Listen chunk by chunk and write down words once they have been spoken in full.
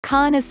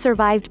Khan is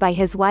survived by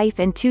his wife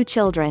and 2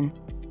 children.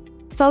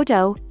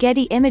 Photo,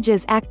 Getty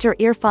ImagesActor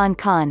Irrfan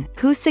Khan,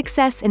 whose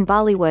success in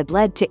Bollywood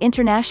led to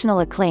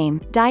international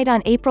acclaim, died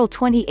on April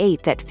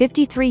 28 at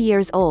 53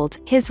 years old,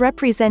 his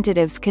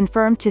representatives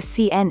confirmed to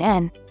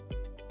CNN.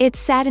 "It's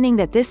saddening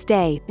that this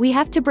day, we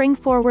have to bring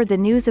forward the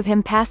news of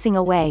him passing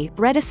away,"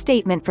 read a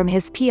statement from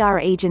his PR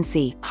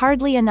agency,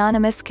 Hardly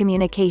Anonymous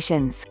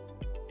Communications.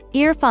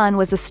 Irrfan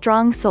was a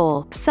strong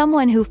soul,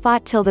 someone who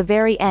fought till the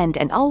very end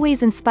and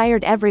always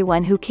inspired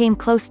everyone who came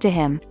close to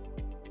him.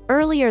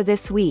 Earlier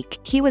this week,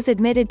 he was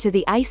admitted to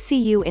the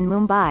ICU in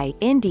Mumbai,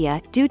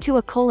 India, due to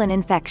a colon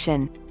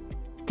infection.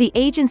 The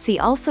agency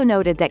also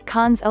noted that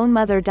Khan's own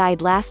mother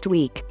died last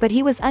week, but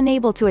he was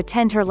unable to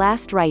attend her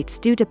last rites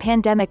due to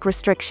pandemic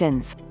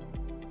restrictions.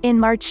 In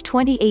March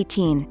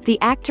 2018, the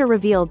actor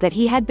revealed that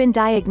he had been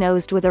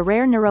diagnosed with a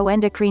rare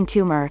neuroendocrine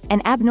tumor,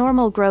 an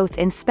abnormal growth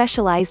in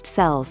specialized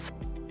cells.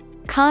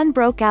 Khan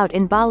broke out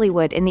in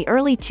Bollywood in the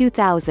early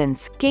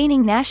 2000s,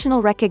 gaining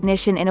national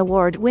recognition in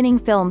award-winning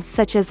films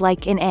such as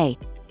Like in A.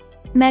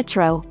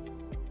 Metro.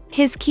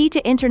 His key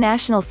to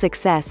international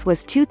success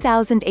was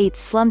 2008's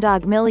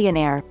Slumdog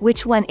Millionaire,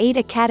 which won 8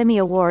 Academy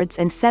Awards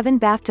and 7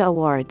 BAFTA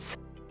Awards.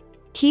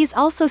 He's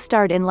also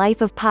starred in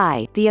Life of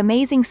Pi, The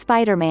Amazing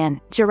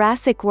Spider-Man,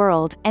 Jurassic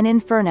World, and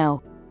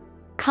Inferno.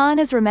 Khan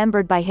is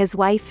remembered by his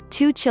wife,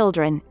 2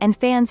 children, and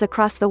fans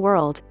across the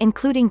world,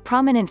 including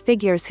prominent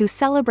figures who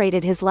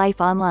celebrated his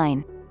life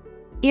online.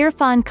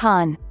 Irrfan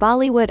Khan,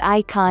 Bollywood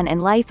icon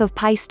and Life of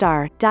Pi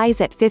star,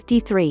 dies at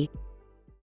 53.